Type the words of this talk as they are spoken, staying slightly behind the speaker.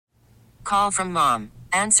call from mom.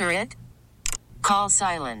 Answer it. Call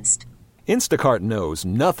silenced. Instacart knows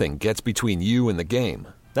nothing gets between you and the game.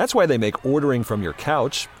 That's why they make ordering from your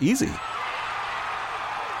couch easy.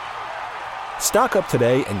 Stock up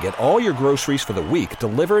today and get all your groceries for the week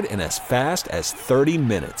delivered in as fast as 30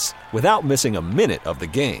 minutes without missing a minute of the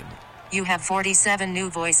game. You have 47 new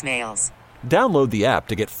voicemails. Download the app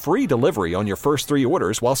to get free delivery on your first 3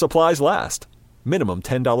 orders while supplies last. Minimum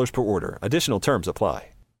 $10 per order. Additional terms apply.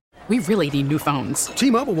 We really need new phones.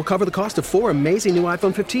 T-Mobile will cover the cost of 4 amazing new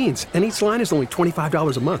iPhone 15s, and each line is only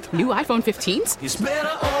 $25 a month. New iPhone 15s? It's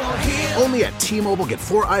better over here. Only at T-Mobile, get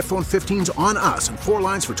 4 iPhone 15s on us and 4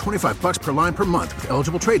 lines for $25 per line per month with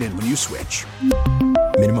eligible trade-in when you switch.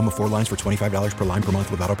 Minimum of 4 lines for $25 per line per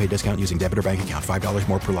month with autopay discount using debit or bank account. $5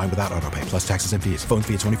 more per line without autopay, plus taxes and fees. Phone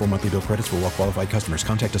fee at 24 monthly bill credits for well-qualified customers.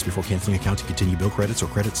 Contact us before canceling account to continue bill credits or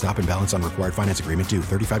credit stop and balance on required finance agreement due.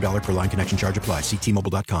 $35 per line connection charge applies. See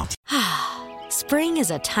T-Mobile.com. Spring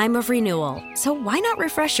is a time of renewal, so why not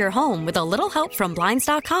refresh your home with a little help from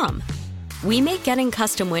Blinds.com? We make getting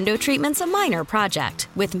custom window treatments a minor project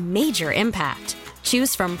with major impact.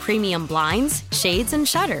 Choose from premium blinds, shades, and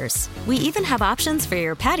shutters. We even have options for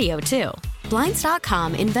your patio, too.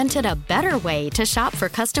 Blinds.com invented a better way to shop for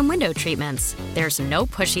custom window treatments. There's no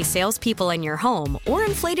pushy salespeople in your home or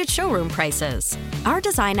inflated showroom prices. Our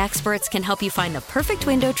design experts can help you find the perfect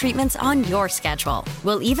window treatments on your schedule.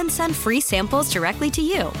 We'll even send free samples directly to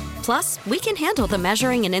you. Plus, we can handle the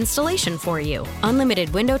measuring and installation for you. Unlimited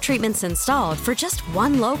window treatments installed for just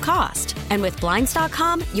one low cost. And with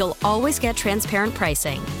Blinds.com, you'll always get transparent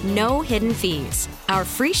pricing. No hidden fees. Our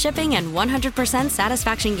free shipping and 100%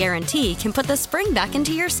 satisfaction guarantee can put the spring back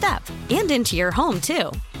into your step and into your home,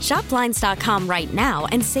 too. Shop Blinds.com right now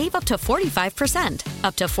and save up to 45%.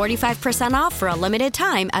 Up to 45% off for a limited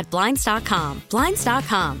time at Blinds.com.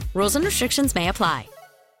 Blinds.com. Rules and restrictions may apply.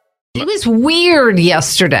 He was weird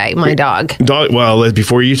yesterday, my dog. Well,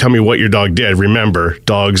 before you tell me what your dog did, remember,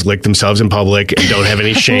 dogs lick themselves in public and don't have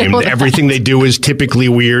any shame. Everything they do is typically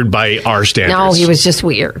weird by our standards. No, he was just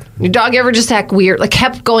weird. Your dog ever just act weird? Like,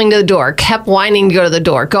 kept going to the door, kept whining to go to the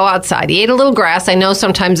door, go outside. He ate a little grass. I know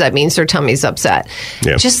sometimes that means their tummy's upset.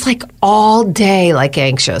 Yeah. Just like all day, like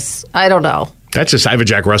anxious. I don't know. That's just, I have a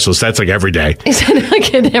Jack Russell, so that's like every day. Is that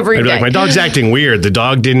like every day? I'd be like, my dog's acting weird. The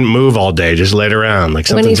dog didn't move all day, just laid around. Like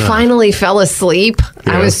when he finally fell asleep,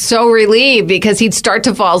 yeah. I was so relieved because he'd start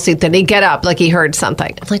to fall asleep, then he'd get up like he heard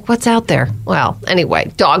something. I'm like, what's out there? Well, anyway,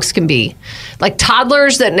 dogs can be like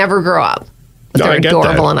toddlers that never grow up. But they're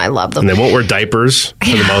adorable and I love them. And they won't wear diapers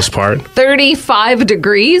for the most part. 35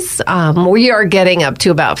 degrees. We are getting up to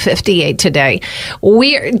about 58 today.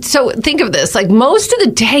 So think of this, like most of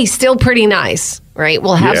the day still pretty nice, right?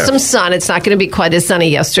 We'll have some sun. It's not going to be quite as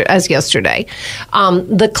sunny as yesterday.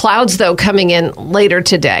 The clouds, though, coming in later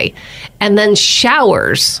today. And then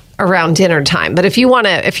showers around dinner time. But if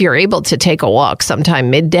you're able to take a walk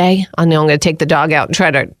sometime midday, I know I'm going to take the dog out and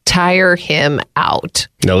try to tire him out.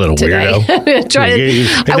 No little today. Weirdo.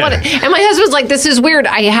 And my husband's like, this is weird.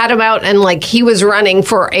 I had him out and like he was running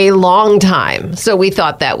for a long time. So we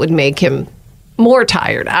thought that would make him more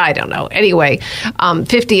tired. I don't know. Anyway,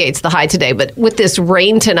 58's the high today. But with this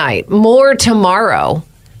rain tonight, more tomorrow.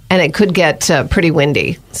 And it could get pretty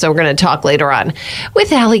windy. So we're going to talk later on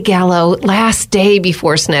with Allie Gallo. Last day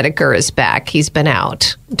before Snedeker is back. He's been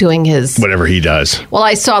out doing his... whatever he does. Well,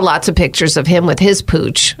 I saw lots of pictures of him with his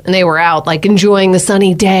pooch. And they were out like enjoying the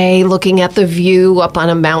sunny day, looking at the view up on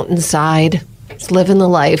a mountainside. He's living the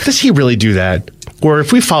life. Does he really do that? Or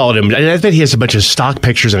if we followed him, I bet he has a bunch of stock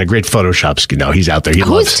pictures and a great Photoshop. No, he's out there.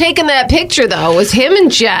 Who's taking that picture, though? It was him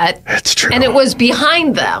and Jet. That's true. And it was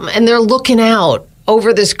behind them. And they're looking out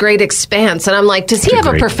over this great expanse. And I'm like, does he have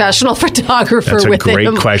a professional photographer with him? That's a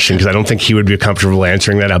great question, because I don't think he would be comfortable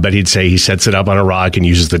answering that. I bet he'd say he sets it up on a rock and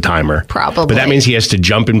uses the timer. Probably. But that means he has to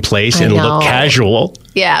jump in place and look casual.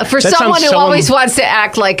 Yeah, for someone who always wants to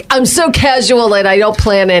act like, I'm so casual and I don't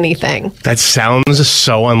plan anything. That sounds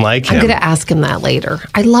so unlike him. I'm going to ask him that later.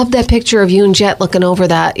 I love that picture of you and Jet looking over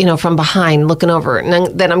that, from behind, looking over.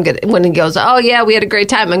 And then I'm going to, when he goes, oh yeah, we had a great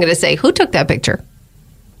time, I'm going to say, who took that picture?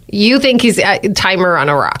 You think he's a timer on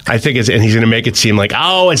a rock. I think and he's going to make it seem like,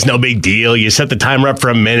 oh, it's no big deal. You set the timer up for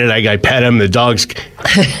a minute. I pet him. The dog's...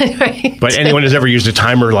 Right. But anyone who's ever used a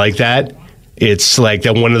timer like that, it's like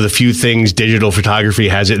that one of the few things digital photography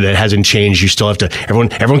has that hasn't changed. You still have to, everyone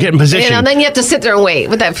get in position. And then you have to sit there and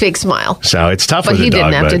wait with that fake smile. So it's tough with a dog. But he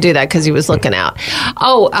didn't have to do that because he was looking out.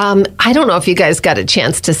 I don't know if you guys got a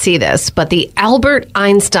chance to see this, but the Albert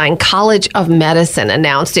Einstein College of Medicine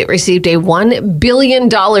announced it received a $1 billion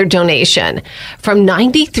donation from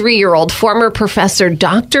 93-year-old former professor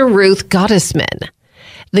Dr. Ruth Gottesman.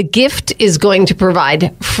 The gift is going to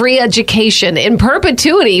provide free education in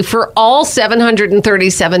perpetuity for all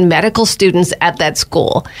 737 medical students at that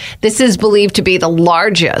school. This is believed to be the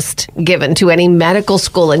largest given to any medical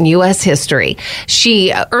school in U.S. history.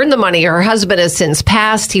 She earned the money. Her husband has since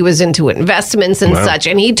passed. He was into investments and such.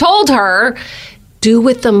 And he told her, do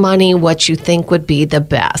with the money what you think would be the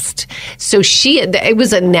best. So it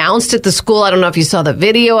was announced at the school. I don't know if you saw the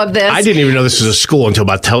video of this. I didn't even know this was a school until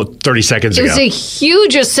about 30 seconds ago. It was a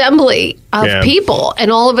huge assembly of people.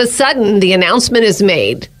 And all of a sudden, the announcement is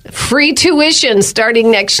made. Free tuition starting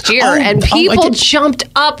next year. And people jumped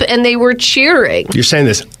up and they were cheering. You're saying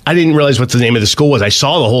this. I didn't realize what the name of the school was. I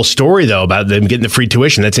saw the whole story, though, about them getting the free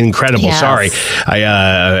tuition. That's incredible. Yes. Sorry.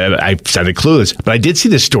 I sounded clueless. But I did see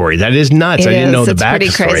the story. That is nuts. I didn't know the backstory.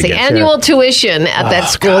 It's pretty crazy. Annual tuition at that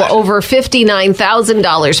school, over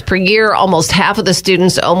 $59,000 per year. Almost half of the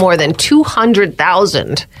students owe more than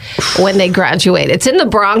 $200,000 when they graduate. It's in the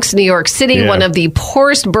Bronx, New York City, one of the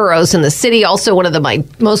poorest boroughs in the city, also one of the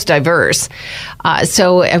most diverse.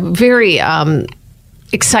 So very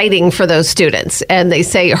exciting for those students. And they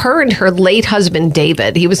say her and her late husband,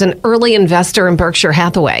 David, he was an early investor in Berkshire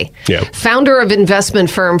Hathaway. Founder of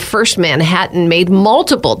investment firm First Manhattan, made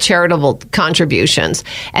multiple charitable contributions,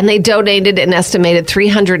 and they donated an estimated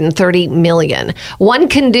 $330 million. One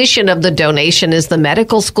condition of the donation is the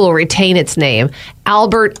medical school retain its name.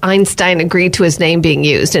 Albert Einstein agreed to his name being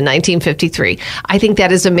used in 1953. I think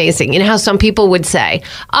that is amazing. You know how some people would say,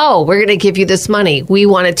 oh, we're going to give you this money. We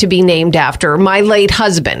want it to be named after my late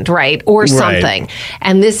husband, right? Or something.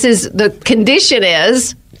 And this is, the condition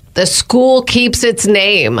is the school keeps its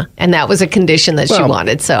name. And that was a condition that she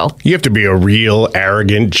wanted. So you have to be a real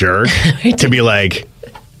arrogant jerk to be like,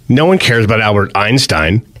 no one cares about Albert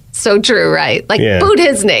Einstein. So true, right? Like, boot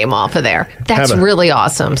his name off of there. That's really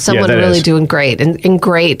awesome. Someone really doing great and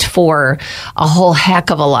great for a whole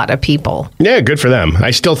heck of a lot of people. Yeah, good for them.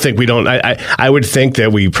 I still think we don't. I would think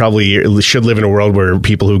that we probably should live in a world where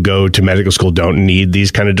people who go to medical school don't need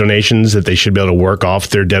these kind of donations, that they should be able to work off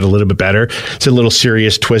their debt a little bit better. It's a little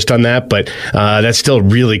serious twist on that, but that's still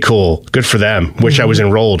really cool. Good for them. Wish I was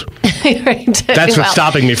enrolled. That's what's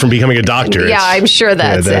stopping me from becoming a doctor. Yeah, I'm sure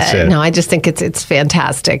that's it. No, I just think it's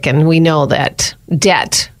fantastic. And we know that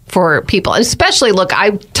debt for people, especially,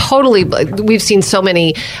 we've seen so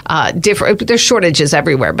many there's shortages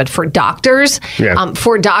everywhere, but for doctors,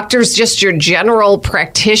 just your general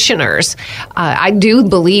practitioners, I do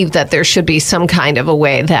believe that there should be some kind of a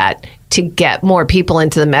way that to get more people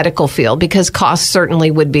into the medical field, because cost certainly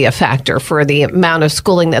would be a factor for the amount of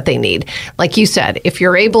schooling that they need. Like you said, if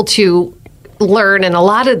you're able to learn, and a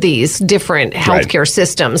lot of these different healthcare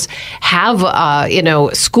systems have,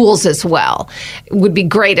 schools as well. It would be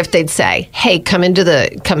great if they'd say, hey, come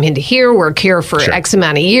into here, work here for X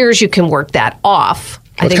amount of years. You can work that off.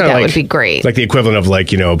 I think that would be great. Like the equivalent of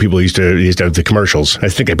people used to have the commercials. I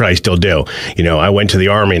think they probably still do. I went to the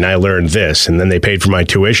Army and I learned this, and then they paid for my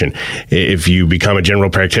tuition. If you become a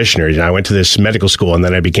general practitioner, I went to this medical school and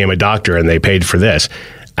then I became a doctor and they paid for this.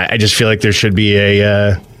 I just feel like there should be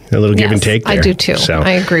a little give and take there. I do too. So,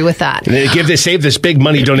 I agree with that. And they save this big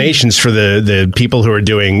money donations for the people who are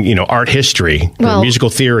doing, art history, musical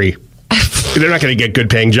theory. They're not going to get good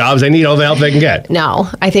paying jobs. They need all the help they can get. No,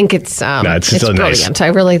 I think it's brilliant. Nice. I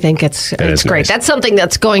really think it's great. Nice. That's something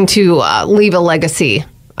that's going to leave a legacy.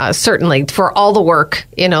 Certainly for all the work,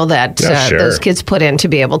 that those kids put in to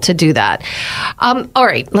be able to do that. All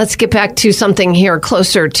right, let's get back to something here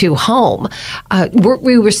closer to home.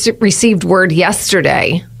 We received word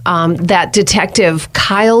yesterday that Detective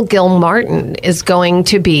Kyle Gilmartin is going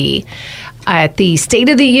to be at the State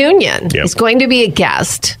of the Union. He's going to be a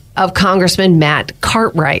guest of Congressman Matt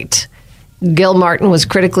Cartwright. Gilmartin was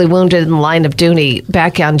critically wounded in the line of duty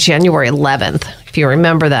back on January 11th. If you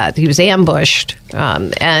remember that, he was ambushed,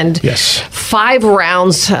 and 5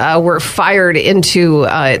 rounds were fired into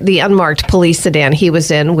the unmarked police sedan he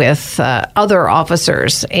was in with other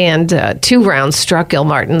officers, and 2 rounds struck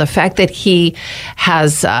Gilmartin. The fact that he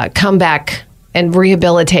has come back and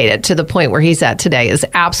rehabilitated to the point where he's at today is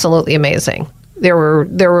absolutely amazing. There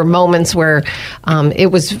were moments where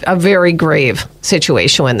it was a very grave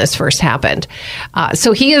situation when this first happened.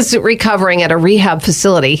 So he is recovering at a rehab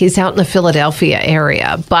facility. He's out in the Philadelphia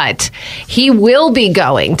area, but he will be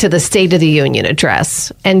going to the State of the Union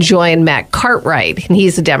address and join Matt Cartwright. And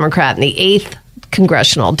he's a Democrat in the 8th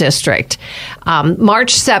Congressional District.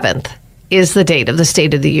 March 7th is the date of the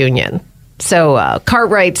State of the Union. So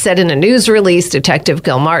Cartwright said in a news release, Detective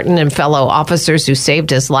Gilmartin and fellow officers who saved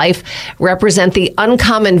his life represent the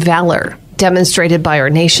uncommon valor, demonstrated by our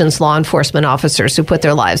nation's law enforcement officers who put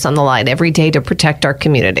their lives on the line every day to protect our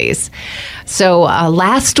communities. So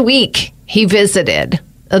last week, he visited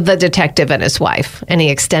the detective and his wife, and he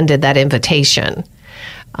extended that invitation.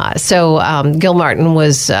 So Gilmartin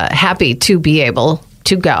was happy to be able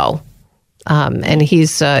to go. And he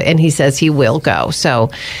says he will go. So,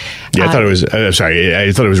 yeah, I thought it was.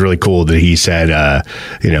 I thought it was really cool that he said, I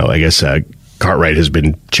guess Cartwright has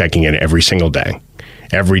been checking in every single day.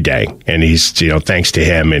 Every day, and he's thanks to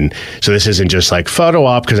him, and so this isn't just like photo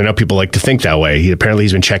op, because I know people like to think that way.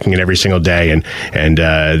 He's been checking in every single day, and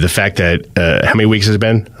the fact that how many weeks has it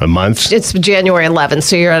been? A month? It's January 11th,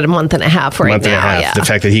 so you're at a month and a half right now. Yeah. The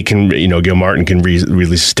fact that he can, Gilmartin can release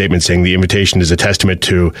a statement saying the invitation is a testament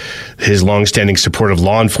to his longstanding support of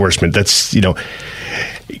law enforcement. That's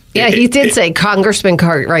Yeah, he did say Congressman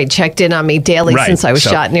Cartwright checked in on me daily since I was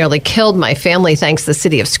shot, nearly killed. My family thanks the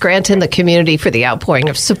city of Scranton, the community, for the outpouring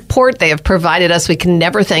of support they have provided us. We can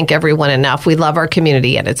never thank everyone enough. We love our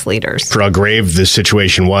community and its leaders. For how grave the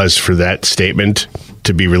situation was, for that statement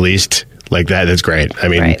to be released like that, that's great. I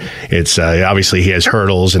mean, it's obviously he has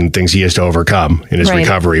hurdles and things he has to overcome in his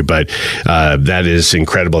recovery, but that is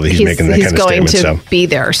incredible that he's making that kind of statement. He's going to be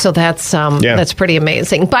there, so that's pretty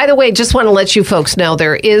amazing. By the way, just want to let you folks know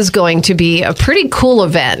there is going to be a pretty cool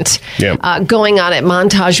event going on at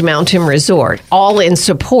Montage Mountain Resort, all in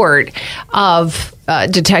support of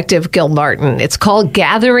Detective Gilmartin. It's called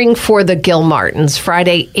Gathering for the Gilmartins,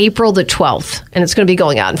 Friday, April the 12th. And it's going to be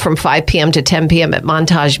going on from 5 p.m. to 10 p.m. at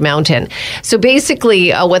Montage Mountain. So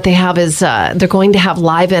basically what they have is they're going to have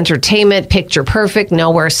live entertainment, Picture Perfect,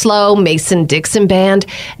 Nowhere Slow, Mason-Dixon Band,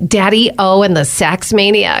 Daddy O and the Sax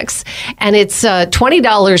Maniacs. And it's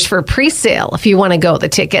 $20 for pre-sale if you want to go, the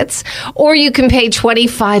tickets. Or you can pay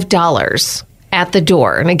 $25 at the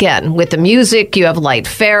door. And again, with the music, you have light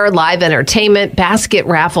fare, live entertainment, basket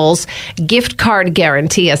raffles, gift card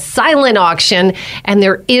guarantee, a silent auction, and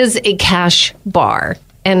there is a cash bar.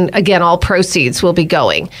 And again, all proceeds will be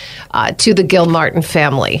going to the Gilmartin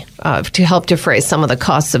family to help defray some of the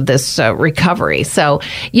costs of this recovery. So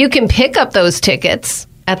you can pick up those tickets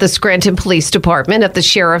at the Scranton Police Department, at the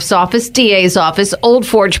Sheriff's Office, DA's Office, Old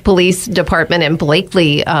Forge Police Department, and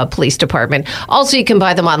Blakely Police Department. Also, you can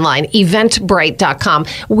buy them online, eventbrite.com.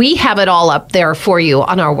 We have it all up there for you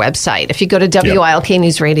on our website. If you go to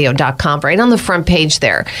WILKnewsradio.com, right on the front page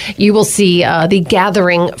there, you will see the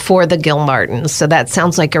Gathering for the Gilmartins. So that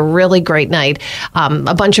sounds like a really great night.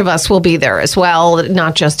 A bunch of us will be there as well,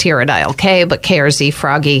 not just here at ILK, but KRZ,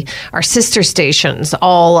 Froggy, our sister stations,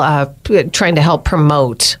 all trying to help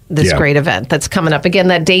promote this great event that's coming up. Again,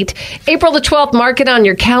 that date, April the 12th. Mark it on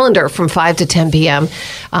your calendar from 5 to 10 p.m.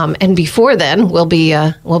 And before then, we'll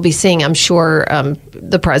be seeing, I'm sure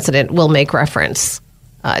the president will make reference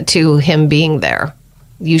to him being there.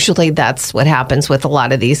 Usually that's what happens with a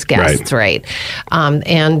lot of these guests, right?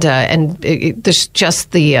 There's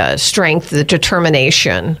just the strength, the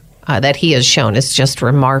determination that he has shown is just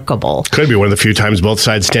remarkable. Could be one of the few times both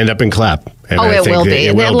sides stand up and clap. And it will be.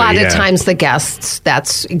 And a lot of times the guests,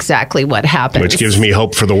 that's exactly what happens. Which gives me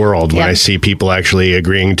hope for the world when I see people actually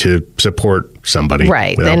agreeing to support somebody.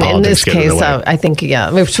 Right. And in this case, I think,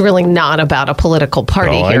 it's really not about a political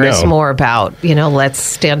party here. It's more about, let's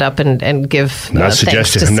stand up and give thanks to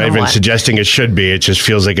someone. I'm not even suggesting it should be. It just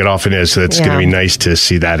feels like it often is. So it's going to be nice to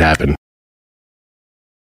see that happen.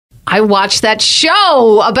 I watched that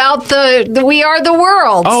show about the We Are the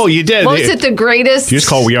World. Oh, you did? Was it the greatest? You just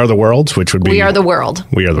call We Are the Worlds, which would be... We Are the World.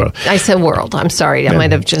 We Are the World. I said world. I'm sorry. I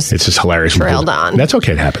might have just... It's just hilarious. Trailed on. That's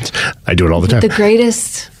okay. It happens. I do it all the time. The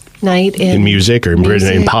greatest night in music or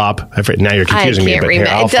in pop. Now you're confusing me. I can't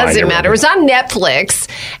remember. It doesn't matter. It was on Netflix,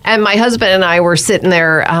 and my husband and I were sitting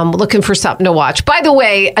there looking for something to watch. By the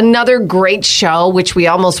way, another great show, which we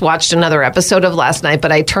almost watched another episode of last night,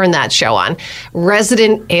 but I turned that show on.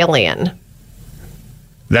 Resident Alien.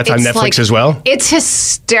 That's on Netflix as well? It's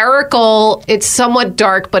hysterical. It's somewhat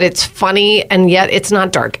dark, but it's funny, and yet it's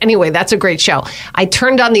not dark. Anyway, that's a great show. I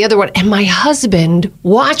turned on the other one, and my husband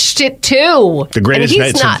watched it too. The greatest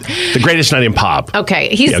night in pop.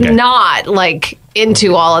 Okay, he's not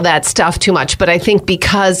into all of that stuff too much, but I think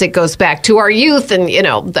because it goes back to our youth, and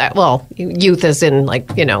youth is in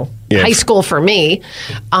high school for me.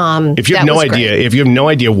 If you have no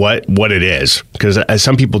idea what it is, because as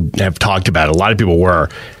some people have talked about, a lot of people were.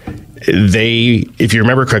 if you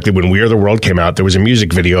remember correctly, when We Are the World came out, there was a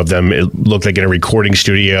music video of them. It looked like in a recording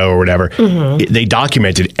studio or whatever. They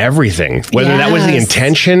documented everything, whether that was the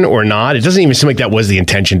intention or not. It doesn't even seem like that was the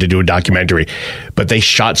intention to do a documentary, but they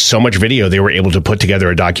shot so much video, they were able to put together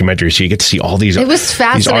a documentary. So you get to see all these. It was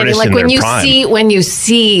fascinating. Like when you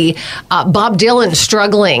see Bob Dylan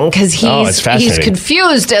struggling because he's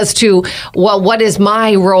confused as to, well, what is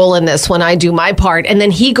my role in this when I do my part? And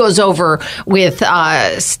then he goes over with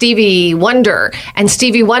Stevie Wonder, and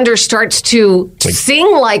Stevie Wonder starts to sing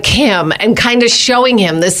like him and kind of showing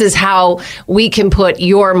him this is how we can put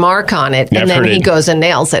your mark on it. And then he goes and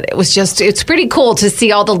nails it. It's pretty cool to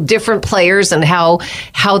see all the different players and how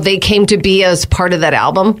they came to be as part of that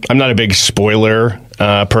album. I'm not a big spoiler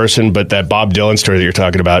person, but that Bob Dylan story that you're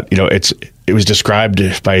talking about, it was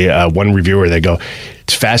described by one reviewer. They go,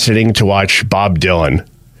 it's fascinating to watch Bob Dylan,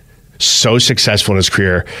 so successful in his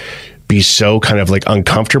career, be so kind of like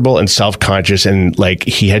uncomfortable and self-conscious, and like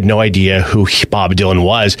he had no idea who Bob Dylan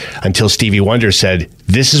was until Stevie Wonder said,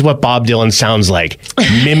 this is what Bob Dylan sounds like.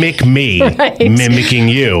 Mimic me, mimicking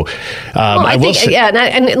you. I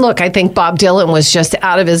think Bob Dylan was just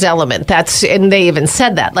out of his element. And they even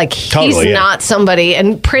said that. Like, he's not somebody,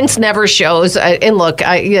 and Prince never shows. And look,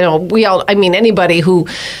 anybody who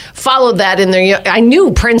followed that in there, I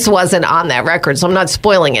knew Prince wasn't on that record, so I'm not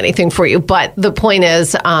spoiling anything for you. But the point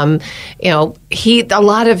is, a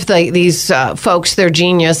lot of these folks, they're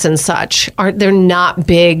genius and such, they're not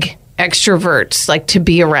big extroverts, like to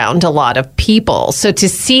be around a lot of people. So to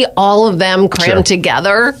see all of them crammed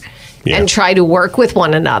together and try to work with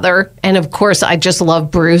one another. And of course, I just love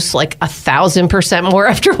Bruce like 1,000% more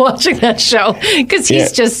after watching that show because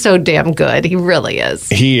he's just so damn good. He really is.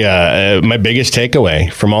 My biggest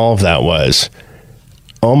takeaway from all of that was,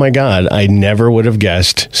 oh my God, I never would have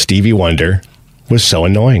guessed Stevie Wonder was so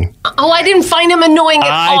annoying. Oh, I didn't find him annoying at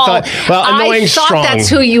all. Annoying I thought strong. That's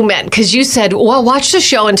who you meant because you said, well, watch the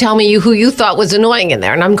show and tell me who you thought was annoying in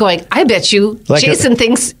there. And I'm going, I bet you Jason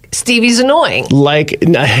thinks Stevie's annoying. Like,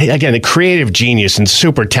 again, a creative genius and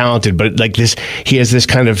super talented, but like this, he has this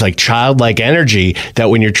kind of like childlike energy that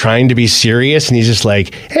when you're trying to be serious and he's just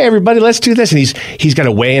like, hey, everybody, let's do this. And he's got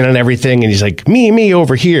to weigh in on everything. And he's like, me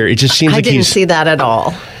over here. It just seems like I didn't see that at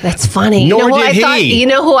all. That's funny. Nor did he. You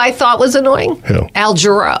know who I thought was annoying? Who? Al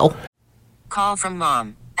Jarreau. Call from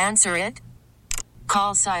mom. Answer it.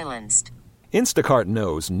 Call silenced. Instacart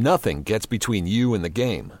knows nothing gets between you and the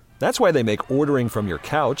game. That's why they make ordering from your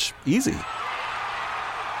couch easy.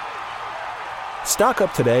 Stock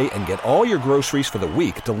up today and get all your groceries for the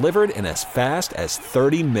week delivered in as fast as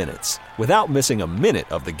 30 minutes without missing a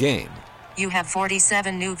minute of the game. You have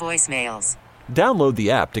 47 new voicemails. Download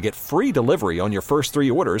the app to get free delivery on your first 3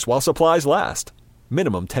 orders while supplies last.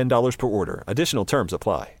 Minimum $10 per order. Additional terms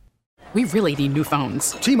apply. We really need new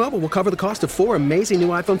phones. T-Mobile will cover the cost of 4 amazing new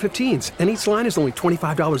iPhone 15s, and each line is only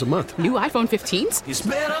 $25 a month. New iPhone 15s? It's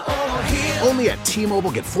better over here. Only at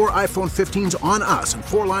T-Mobile, get 4 iPhone 15s on us and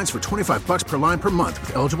 4 lines for $25 per line per month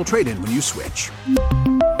with eligible trade-in when you switch.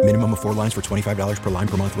 Minimum of 4 lines for $25 per line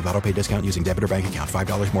per month with autopay discount using debit or bank account.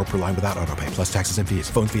 $5 more per line without autopay, plus taxes and fees.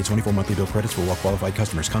 Phone fee at 24 monthly bill credits for well-qualified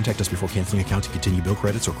customers. Contact us before canceling account to continue bill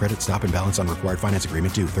credits or credit stop and balance on required finance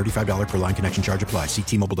agreement due. $35 per line connection charge applies. See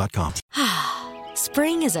T-Mobile.com.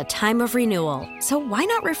 Spring is a time of renewal, so why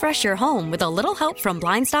not refresh your home with a little help from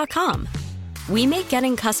Blinds.com? We make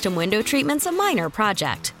getting custom window treatments a minor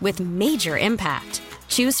project with major impact.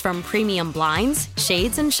 Choose from premium blinds,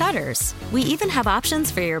 shades, and shutters. We even have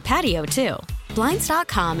options for your patio, too.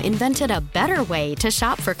 Blinds.com invented a better way to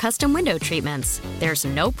shop for custom window treatments. There's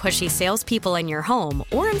no pushy salespeople in your home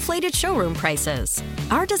or inflated showroom prices.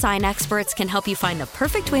 Our design experts can help you find the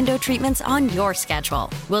perfect window treatments on your schedule.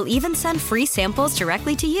 We'll even send free samples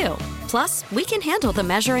directly to you. Plus, we can handle the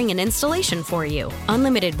measuring and installation for you.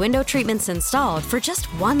 Unlimited window treatments installed for just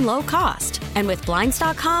one low cost. And with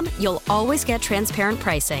Blinds.com, you'll always get transparent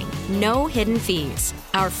pricing. No hidden fees.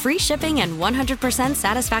 Our free shipping and 100%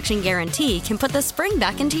 satisfaction guarantee can put the spring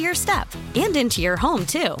back into your step and into your home,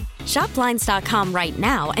 too. Shop Blinds.com right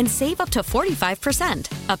now and save up to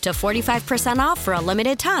 45%. Up to 45% off for a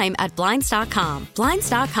limited time at Blinds.com.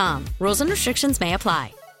 Blinds.com. Rules and restrictions may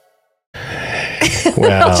apply.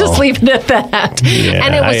 Well, I'll just leave it at that. Yeah,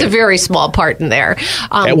 and it was a very small part in there.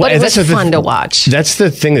 But it was fun to watch. That's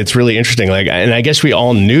the thing that's really interesting. Like, and I guess we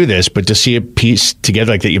all knew this, but to see it pieced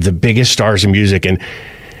together like that, you have the biggest stars in music, and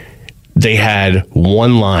they had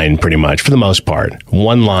one line pretty much, for the most part,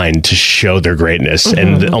 one line to show their greatness,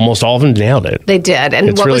 and almost all of them nailed it. They did.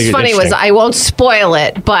 And what was funny was, I won't spoil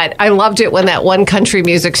it, but I loved it when that one country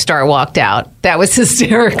music star walked out. That was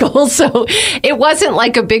hysterical. So it wasn't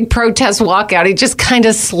like a big protest walkout. He just kind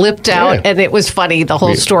of slipped out, and it was funny, the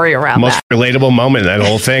whole story around that. The most relatable moment in that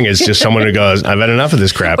whole thing is just someone who goes, I've had enough of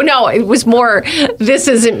this crap. No, it was more, this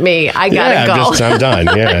isn't me. I got to go. I'm done.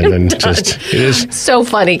 Yeah, and then it is. So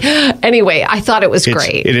funny. Anyway, I thought it was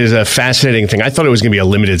great. It is a fascinating thing. I thought it was going to be a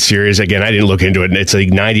limited series. Again, I didn't look into it. It's like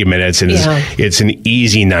 90 minutes, and it's an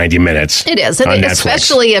easy 90 minutes. It is, and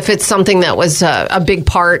especially if it's something that was a big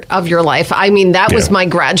part of your life. I mean, that was my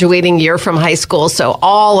graduating year from high school, so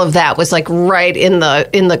all of that was like right in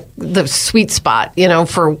the sweet spot,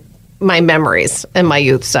 for my memories and my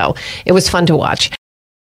youth. So it was fun to watch.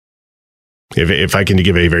 If I can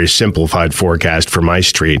give a very simplified forecast for my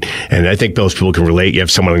street, and I think most people can relate, you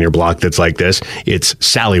have someone on your block that's like this, it's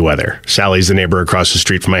Sally weather. Sally's the neighbor across the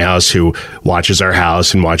street from my house who watches our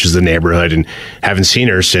house and watches the neighborhood, and haven't seen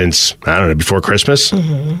her since, I don't know, before Christmas.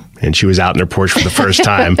 Mm-hmm. And she was out on her porch for the first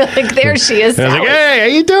time. Like, there she is, and I was like, hey, how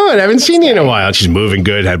you doing? I haven't seen you in a while. She's moving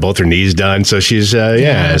good, had both her knees done, so she's, so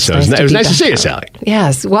it was nice to see you, Sally.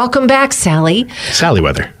 Yes, welcome back, Sally. Sally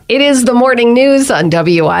weather. It is the morning news on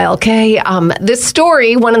WILK. This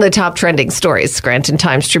story, one of the top trending stories, Scranton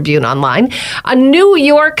Times-Tribune online. A New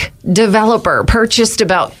York developer purchased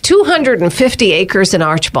about 250 acres in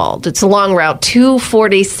Archbald. It's along Route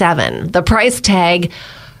 247. The price tag,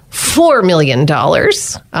 $4 million.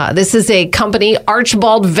 This is a company,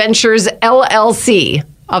 Archbald Ventures, LLC,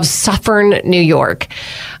 of Suffern, New York.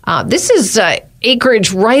 This is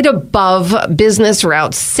acreage right above Business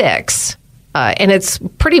Route 6. And it's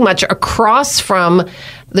pretty much across from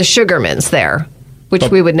the Sugarman's there, which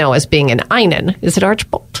we would know as being in Einan. Is it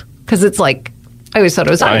Archbald? Because it's like, I always thought it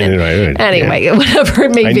was Einan. Anyway, whatever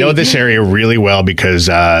it may be. I know this area really well because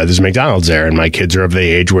there's a McDonald's there, and my kids are of the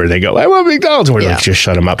age where they go, I want McDonald's. And we're like, just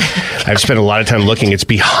shut them up. I've spent a lot of time looking. It's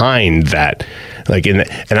behind that. And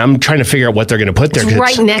I'm trying to figure out what they're going to put there. It's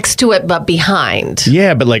right next to it, but behind.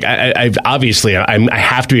 Yeah, but like I obviously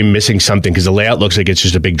have to be missing something because the layout looks like it's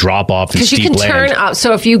just a big drop off. Because you can turn up.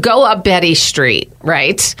 So if you go up Betty Street,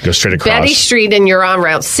 right? Go straight across Betty Street, and you're on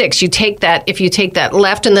Route 6. You take that. If you take that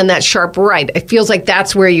left and then that sharp right, it feels like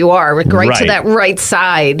that's where you are, right to that right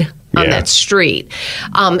side on that street,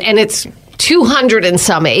 and it's 200 and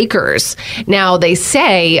some acres. Now, they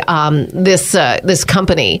say this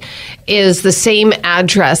company is the same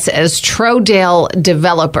address as Trodale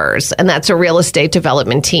Developers, and that's a real estate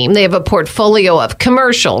development team. They have a portfolio of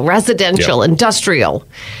commercial, residential, industrial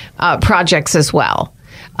projects as well.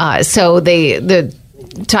 So the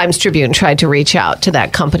Times-Tribune tried to reach out to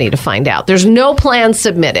that company to find out. There's no plan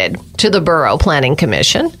submitted to the Borough Planning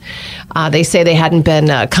Commission. They say they hadn't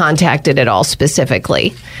been contacted at all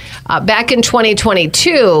specifically. Back in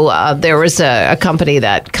 2022, there was a company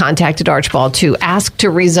that contacted Archbald to ask to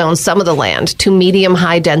rezone some of the land to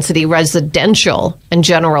medium-high density residential and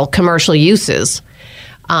general commercial uses.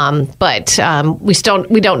 But we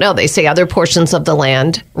don't know. They say other portions of the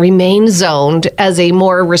land remain zoned as a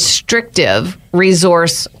more restrictive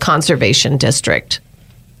resource conservation district.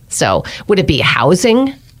 So would it be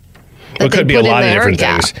housing? It could be a lot of different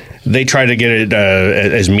things. They tried to get it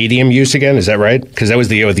as medium use again. Is that right? Because that was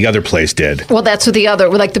what the other place did. Well, that's what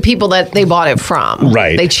the people that they bought it from.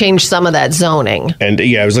 Right. They changed some of that zoning. And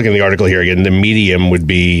I was looking at the article here again. The medium would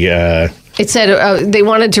be... It said they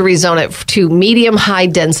wanted to rezone it to medium-high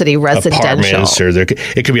density residential. Apartments, or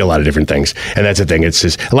it could be a lot of different things. And that's the thing. It's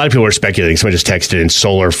just, a lot of people are speculating. Someone just texted in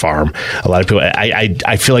solar farm. A lot of people.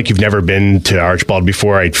 I feel like you've never been to Archbald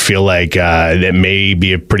before. I feel like that may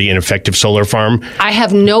be a pretty ineffective solar farm. I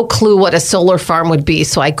have no clue what a solar farm would be,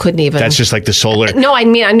 so I couldn't even. That's just like the solar. No, I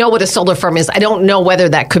mean I know what a solar farm is. I don't know whether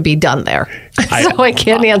that could be done there, so I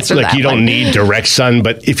can't answer that. Like you don't need direct sun,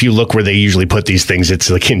 but if you look where they usually put these things, it's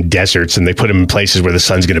like in deserts, and they put them in places where the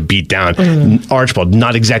sun's going to beat down. Archbald,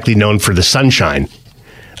 not exactly known for the sunshine.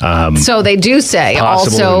 So they do say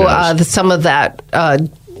also some of that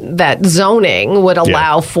zoning would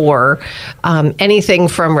allow for anything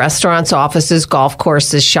from restaurants, offices, golf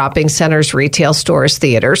courses, shopping centers, retail stores,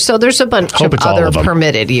 theaters. So there's a bunch of other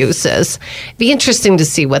permitted uses. Be interesting to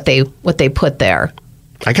see what they put there.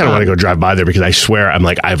 I kind of want to go drive by there because I swear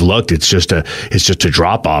I've looked. It's just a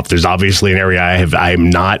drop off. There's obviously an area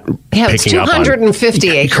I'm not picking up on. It's 250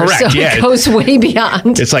 acres. Correct. So it goes way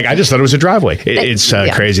beyond. It's like I just thought it was a driveway. It's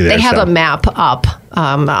crazy. They have a map up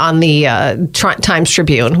on the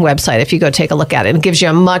Times-Tribune website. If you go take a look at it, it gives you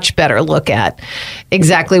a much better look at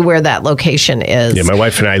exactly where that location is. Yeah, my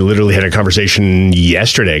wife and I literally had a conversation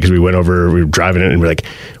yesterday because we were driving it and we're like,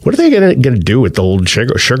 what are they going to do with the old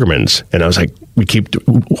Sugarman's? And I was like,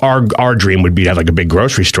 our dream would be to have like a big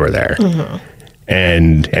grocery store there. Mm-hmm.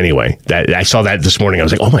 And anyway, I saw that this morning. I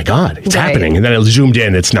was like, oh my God, it's happening. And then I zoomed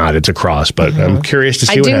in. It's not. It's across. But I'm curious to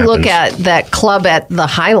see what happens. I do look at that club at the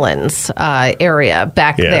Highlands area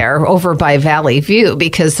back there over by Valley View,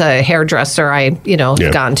 because a hairdresser have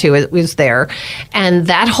gone to, it was there. And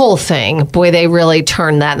that whole thing, boy, they really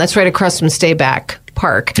turned that. And that's right across from Stayback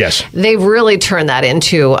Park. Yes. They've really turned that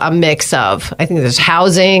into a mix of, I think there's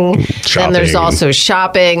housing, then there's also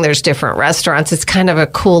shopping, there's different restaurants. It's kind of a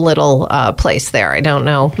cool little place there. I don't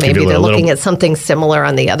know. Maybe they're looking at something similar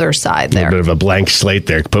on the other side there. A bit of a blank slate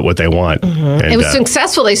there, put what they want. And, it was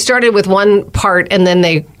successful. They started with one part and then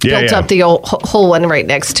they built up the whole one right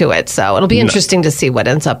next to it. So it'll be interesting to see what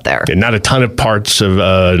ends up there. And not a ton of parts of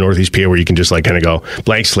Northeast PA where you can just like kind of go,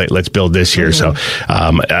 blank slate, let's build this here. So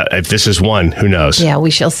if this is one, who knows? Yeah,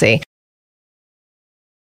 we shall see.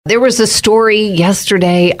 There was a story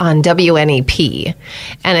yesterday on WNEP,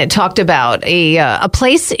 and it talked about a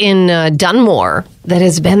place in Dunmore that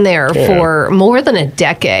has been there for more than a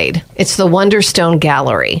decade. It's the Wonderstone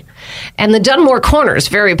Gallery. And the Dunmore Corners,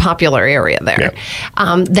 very popular area there.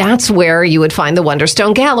 Yeah. That's where you would find the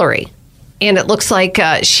Wonderstone Gallery. And it looks like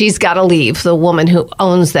she's got to leave, the woman who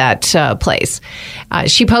owns that place.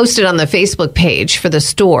 She posted on the Facebook page for the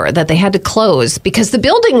store that they had to close because the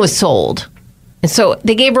building was sold. And so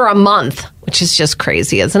they gave her a month, which is just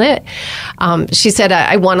crazy, isn't it? She said,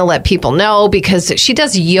 I want to let people know because she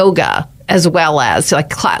does yoga as well as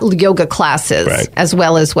like yoga classes, as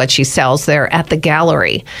well as what she sells there at the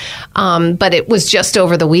gallery. But it was just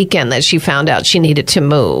over the weekend that she found out she needed to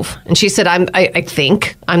move. And she said, I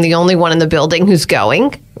think I'm the only one in the building who's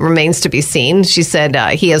going. Remains to be seen. She said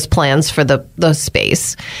he has plans for the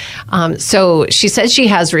space. So she said she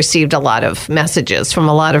has received a lot of messages from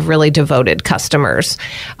a lot of really devoted customers.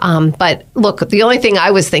 But look, the only thing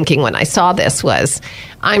I was thinking when I saw this was,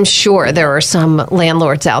 I'm sure there are some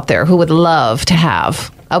landlords out there who would love to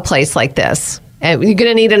have a place like this. And you're going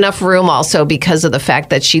to need enough room also because of the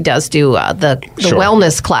fact that she does do the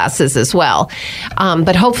wellness classes as well.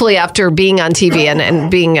 But hopefully after being on TV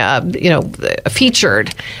and being,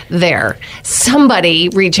 featured there, somebody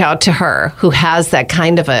reach out to her who has that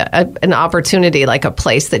kind of an opportunity, like a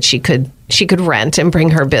place that she could rent and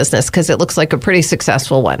bring her business, because it looks like a pretty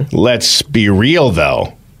successful one. Let's be real,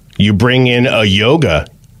 though. You bring in a yoga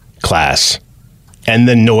class and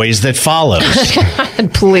the noise that follows.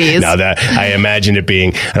 God, please. Now that I imagine it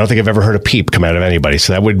being, I don't think I've ever heard a peep come out of anybody.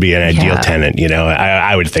 So that would be an ideal tenant.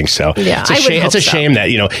 I would think so. Yeah, it's a shame that,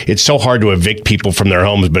 it's so hard to evict people from their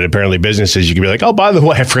homes, but apparently businesses, you can be like, oh, by the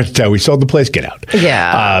way, I forgot to tell you, we sold the place, get out.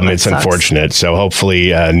 Yeah. It's unfortunate. So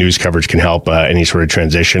hopefully news coverage can help any sort of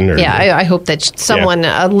transition. I hope that someone,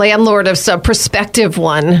 a landlord of some prospective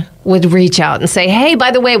one, would reach out and say, hey,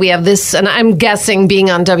 by the way, we have this. And I'm guessing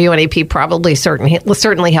being on WNAP probably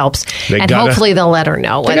certainly helps. Hopefully they'll let her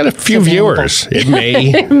know. They got a few viewers. It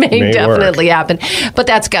may definitely happen. But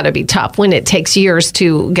that's got to be tough when it takes years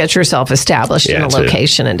to get yourself established in a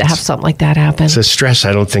location and to have something like that happen. It's a stress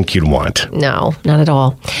I don't think you'd want. No, not at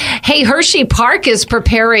all. Hey, Hersheypark is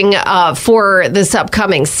preparing for this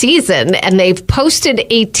upcoming season, and they've posted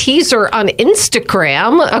a teaser on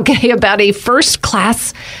Instagram, about a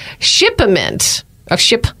first-class shipment.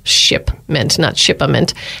 Shipment, not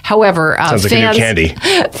shipment. However, sounds like a new candy.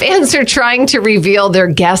 Fans are trying to reveal their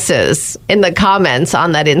guesses in the comments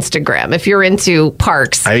on that Instagram. If you're into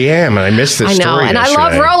parks. I am, and I missed this story. I know, and yesterday. I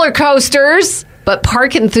love roller coasters. But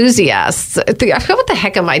park enthusiasts, what the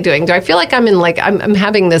heck am I doing? Do I feel like I'm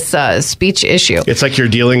having this speech issue? It's like you're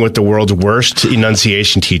dealing with the world's worst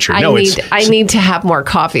enunciation teacher. I need to have more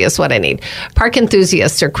coffee is what I need. Park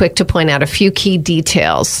enthusiasts are quick to point out a few key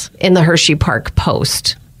details in the Hersheypark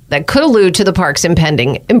post that could allude to the park's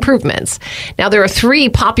impending improvements. Now, there are 3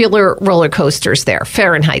 popular roller coasters there,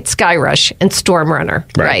 Fahrenheit, Sky Rush, and Storm Runner,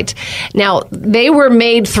 right? Now, they were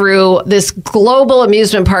made through this global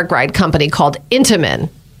amusement park ride company called Intamin,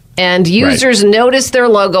 and users noticed their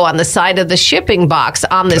logo on the side of the shipping box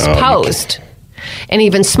on this post. And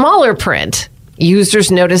even smaller print,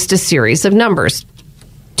 users noticed a series of numbers,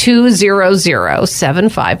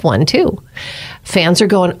 2007512. Fans are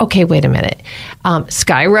going, okay, wait a minute.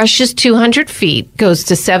 Sky Rush is 200 feet, goes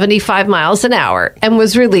to 75 miles an hour, and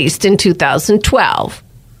was released in 2012.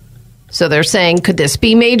 So they're saying, could this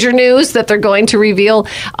be major news that they're going to reveal?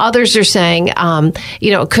 Others are saying,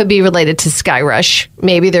 it could be related to Sky Rush.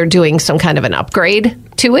 Maybe they're doing some kind of an upgrade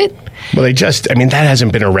to it. Well, that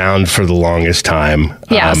hasn't been around for the longest time.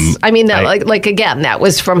 Yes. Again, that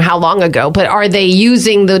was from how long ago? But are they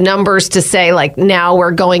using the numbers to say, like, now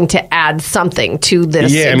we're going to add something to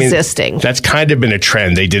this existing? That's kind of been a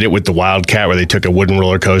trend. They did it with the Wildcat, where they took a wooden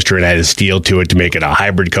roller coaster and added steel to it to make it a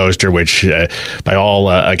hybrid coaster, which by all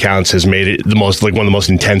accounts has made it one of the most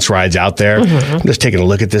intense rides out there. Mm-hmm. I'm just taking a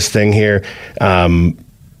look at this thing here.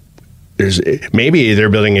 Maybe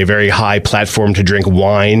they're building a very high platform to drink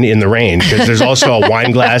wine in the rain, because there's also a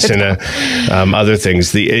wine glass and other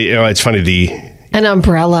things. It's funny. An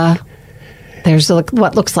umbrella. There's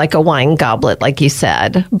what looks like a wine goblet, like you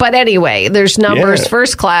said. But anyway, there's numbers,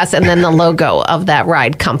 first class, and then the logo of that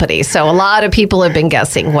ride company. So a lot of people have been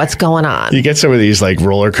guessing what's going on. You get some of these like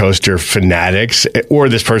roller coaster fanatics, or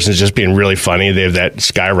this person's just being really funny. They have that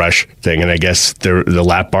Sky Rush thing, and I guess the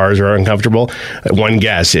lap bars are uncomfortable. One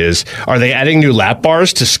guess is, are they adding new lap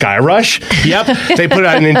bars to Sky Rush? Yep. They put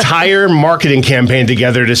an entire marketing campaign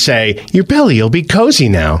together to say, your belly will be cozy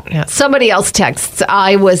now. Yeah. Somebody else texts,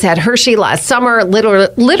 I was at Hershey last summer,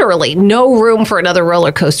 literally no room for another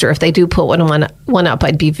roller coaster. If they do put one up,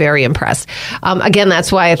 I'd be very impressed. Again,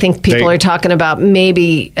 that's why I think people are talking about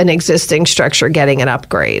maybe an existing structure getting an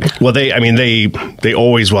upgrade. Well, they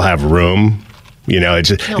always will have room. No,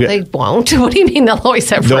 they won't. What do you mean they'll always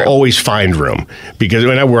have room? They'll always find room, because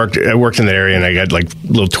when I worked in that area, and I got like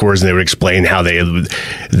little tours, and they would explain how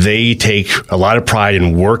they take a lot of pride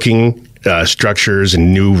in working structures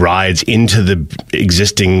and new rides into the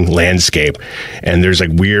existing landscape. And there's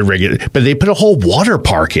like weird but they put a whole water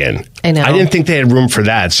park in. I know. I didn't think they had room for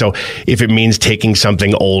that. So if it means taking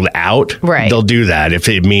something old out, they'll do that. If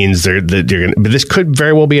it means they're going, but this could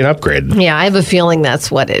very well be an upgrade. Yeah, I have a feeling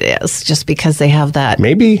that's what it is, just because they have that.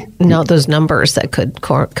 Maybe. No, those numbers that could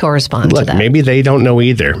correspond to that. Maybe they don't know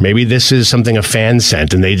either. Maybe this is something a fan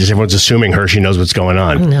sent, and everyone's assuming Hershey knows what's going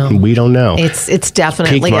on. No. We don't know. It's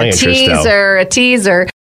definitely a teaser.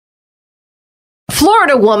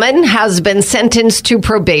 Florida woman has been sentenced to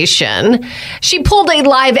probation. She pulled a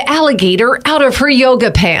live alligator out of her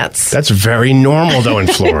yoga pants. That's very normal, though, in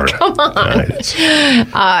Florida. Come on.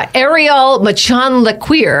 Ariel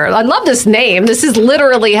Machan-Lequire. I love this name. This is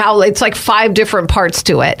literally how it's like 5 different parts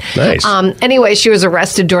to it. Nice. Anyway, she was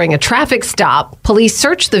arrested during a traffic stop. Police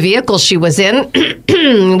searched the vehicle she was in.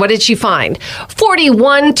 What did she find?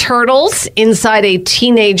 41 turtles inside a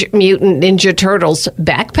Teenage Mutant Ninja Turtles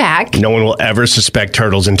backpack. No one will ever suspect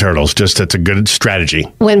turtles and turtles. Just that's a good strategy.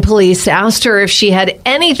 When police asked her if she had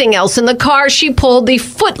anything else in the car, she pulled the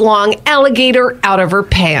foot-long alligator out of her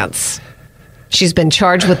pants. She's been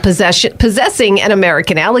charged with possessing an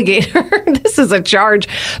American alligator. This is a charge.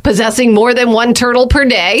 Possessing more than 1 turtle per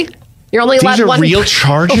day. You're only allowed one real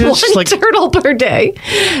charges? One turtle per day.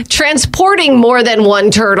 Transporting more than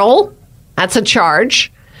 1 turtle. That's a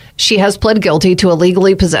charge. She has pled guilty to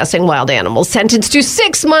illegally possessing wild animals, sentenced to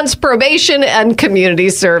 6 months probation and community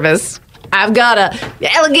service. I've got an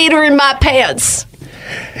alligator in my pants,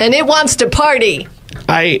 and it wants to party.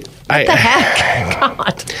 What the heck?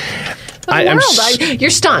 God.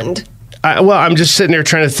 You're stunned. I'm just sitting there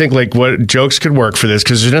trying to think like what jokes could work for this,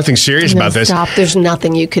 because there's nothing serious about this. Stop. There's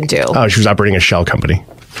nothing you could do. Oh, she was operating a shell company.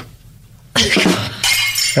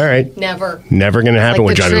 All right. Never going to happen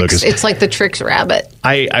with Johnny Lucas. It's like the Trix rabbit.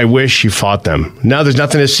 I wish you fought them. No, there's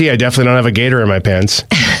nothing to see. I definitely don't have a gator in my pants.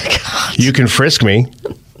 God. You can frisk me.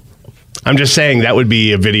 I'm just saying that would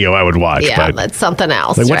be a video I would watch. Yeah, but that's something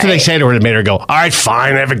else. Like, what did they say to her that made her go, all right,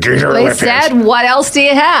 fine, I have a gator in my pants? They said, what else do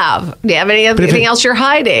you have? Do you have anything else you're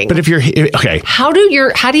hiding? But if you're, okay. How do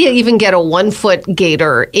you even get a 1-foot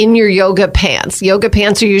gator in your yoga pants? Yoga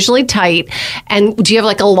pants are usually tight. And do you have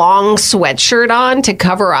like a long sweatshirt on to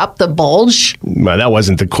cover up the bulge? Well, that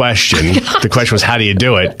wasn't the question. The question was, how do you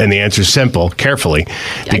do it? And the answer is simple, carefully.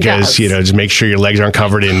 Because, just make sure your legs aren't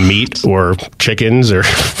covered in meat or chickens or...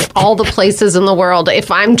 all the places in the world.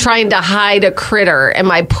 If I'm trying to hide a critter,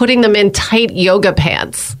 am I putting them in tight yoga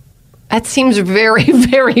pants? That seems very,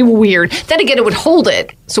 very weird. Then again, it would hold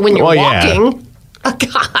it. So when you're walking... Oh,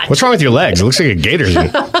 God. What's wrong with your legs? It looks like a gator's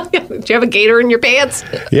in. Do you have a gator in your pants?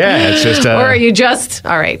 Yeah, it's just... or are you just...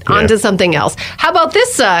 All right, on to something else. How about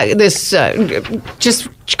this just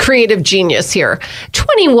creative genius here.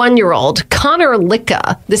 21-year-old Connor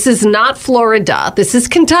Licka. This is not Flori-duh. This is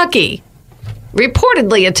Kentucky.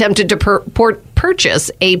 Reportedly attempted to purchase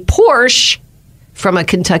a Porsche from a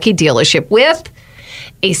Kentucky dealership with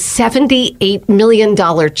a $78 million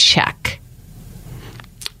check.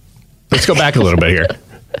 Let's go back a little bit here.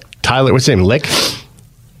 Tyler, what's his name?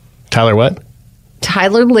 Tyler what?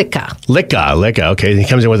 Tyler Licka. Licka, okay. He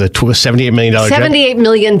comes in with a $78 million check. $78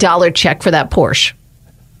 million check for that Porsche.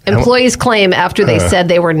 Employees claim after they said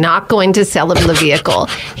they were not going to sell him the vehicle,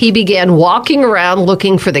 he began walking around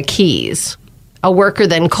looking for the keys. A worker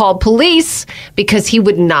then called police because he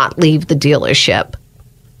would not leave the dealership.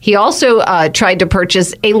 He also tried to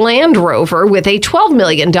purchase a Land Rover with a $12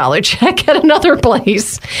 million check at another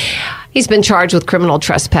place. He's been charged with criminal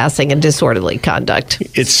trespassing and disorderly conduct.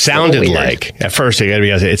 It sounded like, at first, I got to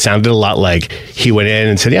be honest, it sounded a lot like he went in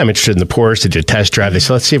and said, yeah, I'm interested in the Porsche. Did a test drive. They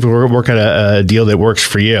said, let's see if we work out a deal that works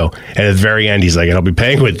for you. And at the very end, he's like, I'll be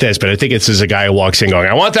paying with this. But I think it's as a guy who walks in going,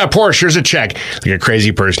 I want that Porsche. Here's a check. Like a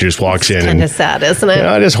crazy person who just walks in. Kind of sad, isn't it?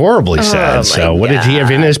 It is horribly sad. So what did he have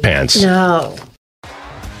in his pants? No.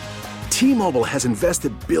 T-Mobile has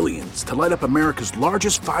invested billions to light up America's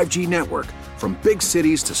largest 5G network, from big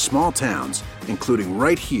cities to small towns, including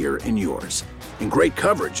right here in yours. And great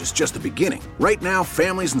coverage is just the beginning. Right now,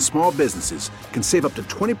 families and small businesses can save up to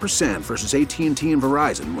 20% versus AT&T and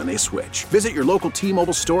Verizon when they switch. Visit your local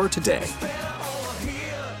T-Mobile store today.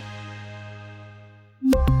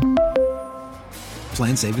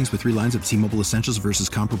 Plan savings with 3 lines of T-Mobile Essentials versus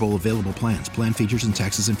comparable available plans. Plan features and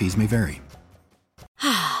taxes and fees may vary.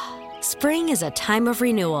 Spring is a time of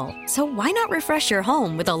renewal, so why not refresh your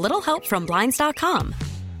home with a little help from Blinds.com?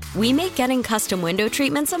 We make getting custom window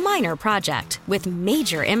treatments a minor project with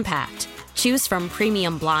major impact. Choose from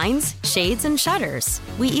premium blinds, shades, and shutters.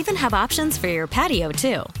 We even have options for your patio,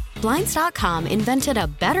 too. Blinds.com invented a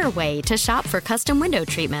better way to shop for custom window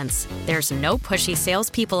treatments. There's no pushy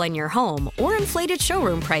salespeople in your home or inflated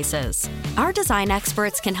showroom prices. Our design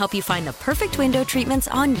experts can help you find the perfect window treatments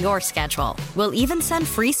on your schedule. We'll even send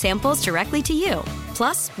free samples directly to you.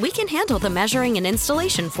 Plus, we can handle the measuring and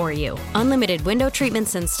installation for you. Unlimited window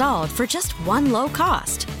treatments installed for just one low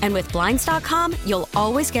cost. And with Blinds.com, you'll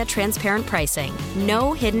always get transparent pricing.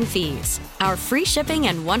 No hidden fees. Our free shipping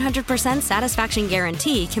and 100% satisfaction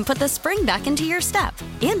guarantee can put the spring back into your step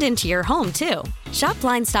and into your home, too. Shop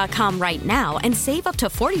Blinds.com right now and save up to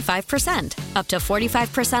 45%. Up to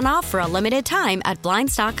 45% off for a limited time at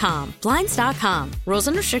Blinds.com. Blinds.com. Rules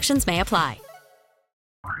and restrictions may apply.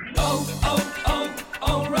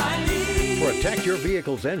 O'Reilly. Protect your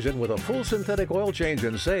vehicle's engine with a full synthetic oil change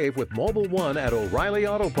and save with Mobile One at O'Reilly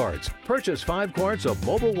Auto Parts. Purchase 5 quarts of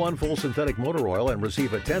Mobile One full synthetic motor oil and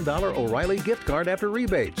receive a $10 O'Reilly gift card after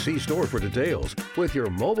rebate. See store for details. With your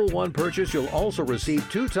Mobile One purchase, you'll also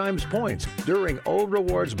receive 2 times points during O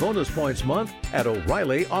Rewards Bonus Points Month at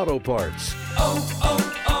O'Reilly Auto Parts.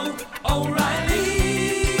 O'Reilly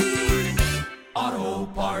Auto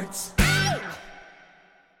Parts.